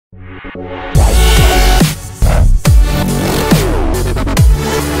Let's go.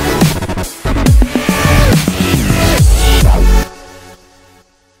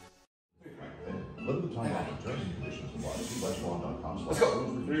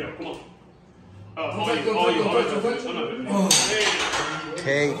 Here we go. Come on.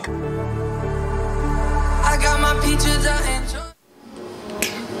 Okay. I got my peaches out and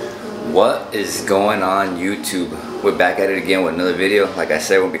What is going on, YouTube? We're back at it again with another video. Like I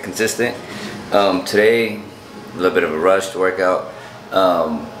said, we'll be consistent. Today, a little bit of a rushed workout.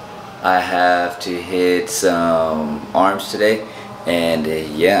 I have to hit some arms today, and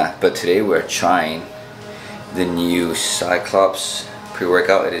yeah. But today we're trying the new Cyclops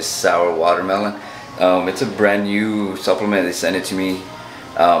pre-workout. It is sour watermelon. It's a brand new supplement. They sent it to me,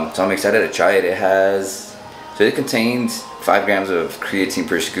 so I'm excited to try it. It contains 5 grams of creatine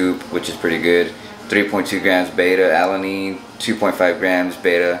per scoop, which is pretty good. 3.2 grams beta alanine, 2.5 grams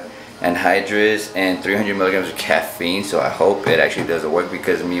beta anhydrous, and 300 milligrams of caffeine. So I hope it actually does work,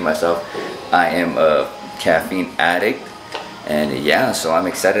 because me myself, I am a caffeine addict. And yeah, so I'm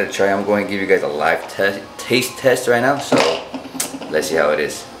excited to try. I'm going to give you guys a live taste test right now, so let's see how it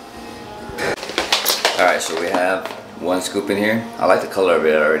is. Alright, so we have 1 scoop in here. I like the color of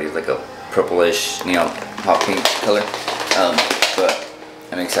it already. It's like a purplish, neon hot pink color. But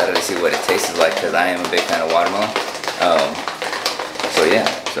I'm excited to see what it tastes like, because I am a big fan of watermelon. So yeah,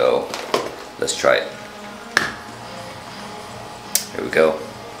 so let's try it. Here we go.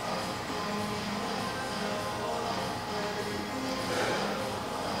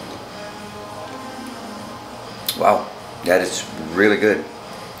 Wow, that is really good.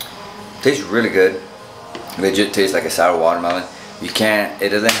 Tastes really good. Legit tastes like a sour watermelon. It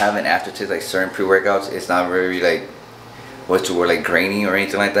doesn't have an aftertaste like certain pre-workouts. It's not very like, what's the word, like grainy or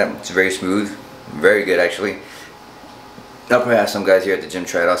anything like that. It's very smooth, very good actually. I'll probably have some guys here at the gym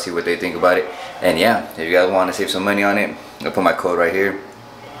try it out, see what they think about it. And yeah, if you guys want to save some money on it, I'll put my code right here.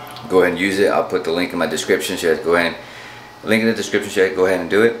 Go ahead and use it. I'll put the link in my description, so you guys go ahead and link in the description, so you guys go ahead and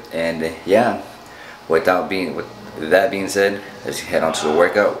do it. And yeah, with that being said, let's head on to the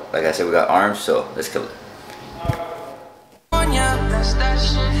workout. Like I said, we got arms, so let's kill it.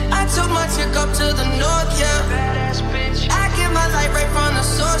 I took my chick up to the north, yeah. Badass bitch. I get my light right from the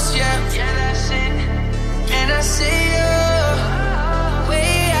source, yeah. Yeah, that's it. And I see you.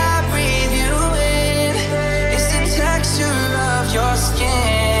 Way I breathe you in. It's the texture of your skin.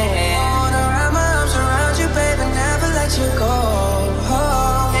 I wanna wrap my arms around you, baby, never let you go.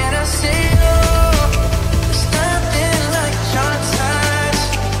 And I see you. There's nothing like your touch.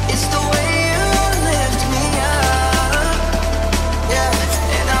 It's the way you lift me up. Yeah,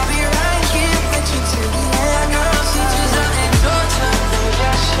 and I'll be right here with you till the end. Girl, teachers out in Georgia.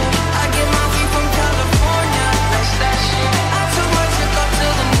 Yeah, shit. I get my weed from California. That's that shit. I took my chick up to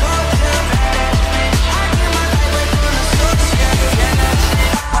the north, yeah. Badass bitch. I get my light right from the source, yeah. Yeah, that's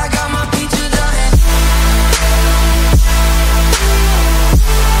it. I got my peaches out in.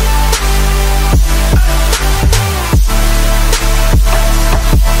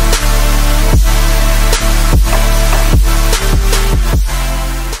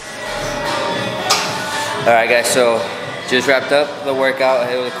 Alright guys, so just wrapped up the workout.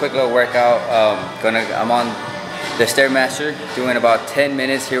 It was a quick little workout. I'm on the Stairmaster doing about 10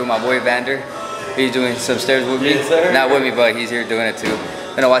 minutes here with my boy Vander. He's doing some stairs with me. Yes, not with me, but he's here doing it too.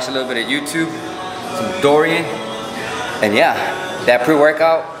 Gonna watch a little bit of YouTube, some Dorian, and yeah, that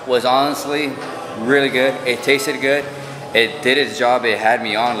pre-workout was honestly really good. It tasted good. It did its job. It had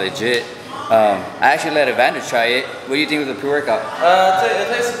me on legit. I actually let Evander try it. What do you think of the pre-workout? It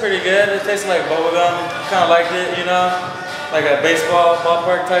tastes pretty good. It tastes like bubblegum. Kind of liked it, you know, like a baseball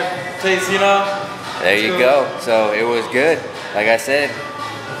ballpark type taste, you know. There you go. So it was good. Like I said,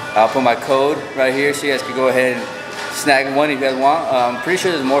 I'll put my code right here so you guys can go ahead and snag one if you guys want. I'm pretty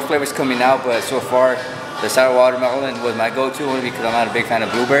sure there's more flavors coming out, but so far the sour watermelon was my go-to, only because I'm not a big fan of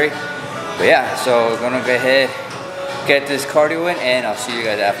blueberry. But yeah, so we're gonna go ahead, get this cardio in, and I'll see you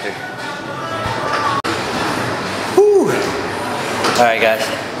guys after. Alright guys,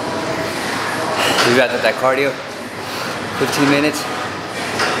 we wrapped up that cardio, 15 minutes.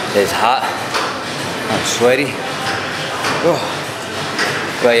 It's hot, I'm sweaty. Oh.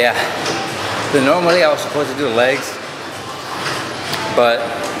 But yeah, so normally I was supposed to do legs, but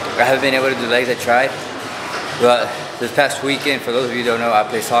I haven't been able to do legs. I tried, but this past weekend, for those of you who don't know, I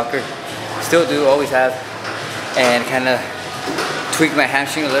play soccer. Still do, always have, and kind of tweaked my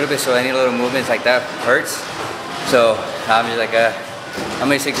hamstring a little bit, so any little movements like that hurts. So I'm just like, I'm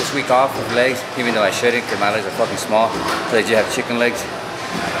gonna take this week off with legs, even though I shouldn't, because my legs are fucking small. So I do have chicken legs.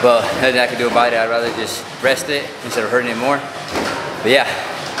 But nothing I can do about it. I'd rather just rest it instead of hurting it more. But yeah,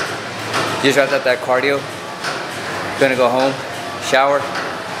 Just wrapped up that cardio. Gonna go home, shower,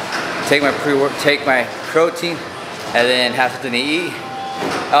 take my protein, and then have something to eat.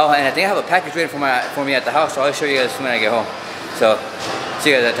 Oh, and I think I have a package waiting for me at the house, so I'll show you guys when I get home. So,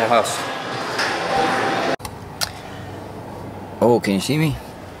 see you guys at the house. Oh, can you see me?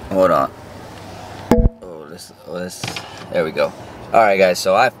 Hold on. There we go. Alright guys,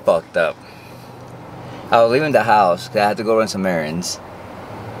 so I fucked up. I was leaving the house because I had to go run some errands.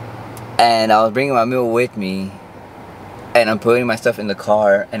 And I was bringing my meal with me. And I'm putting my stuff in the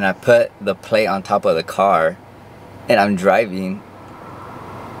car. And I put the plate on top of the car. And I'm driving.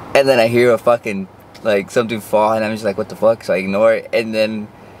 And then I hear a fucking, like, something fall. And I'm just like, what the fuck? So I ignore it. And then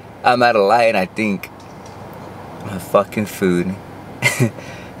I'm at a light and I think, my fucking food.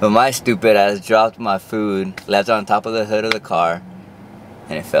 But my stupid ass dropped my food, left it on top of the hood of the car,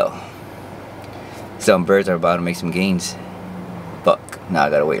 and it fell. Some birds are about to make some gains. Fuck, now I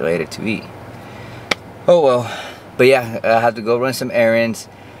gotta wait later to eat. Oh well. But yeah, I have to go run some errands.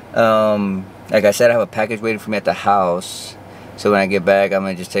 Like I said, I have a package waiting for me at the house. So when I get back, I'm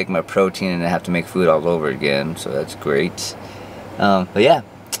gonna just take my protein and I have to make food all over again. So that's great. But yeah,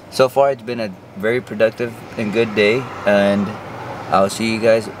 so far it's been a very productive and good day. And I'll see you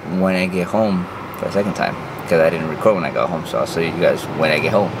guys when I get home for a second time, because I didn't record when I got home, so I'll see you guys when I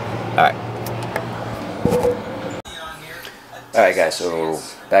get home. Alright guys, so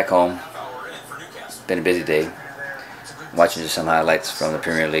back home. Been a busy day. Watching just some highlights from the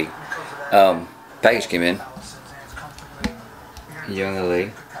Premier League. Package came in. Young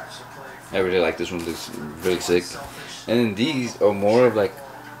LA. I really like this one, looks really sick. And then these are more of like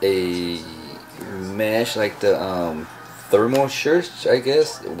a mesh, like the thermal shirts, I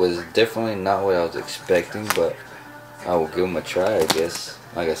guess. It was definitely not what I was expecting, but I will give them a try, I guess.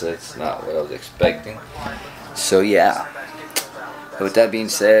 Like I said, it's not what I was expecting. So yeah, with that being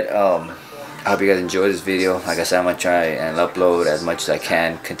said, I hope you guys enjoyed this video. Like I said, I'm gonna try and upload as much as I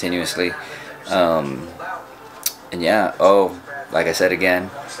can continuously. And yeah, like I said again,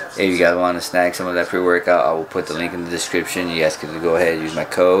 if you guys want to snag some of that pre-workout, I will put the link in the description. You guys can go ahead and use my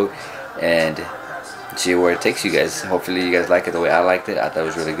code and see where it takes you guys. Hopefully you guys like it the way I liked it. I thought it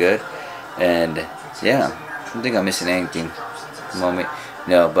was really good. And yeah, I don't think I'm missing anything at the moment.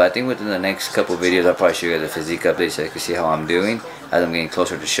 No, but I think within the next couple videos I'll probably show you guys a physique update so you can see how I'm doing as I'm getting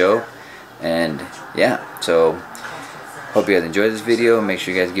closer to show. And yeah, so hope you guys enjoyed this video. Make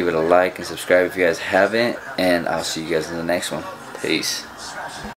sure you guys give it a like and subscribe if you guys haven't. And I'll see you guys in the next one. Peace.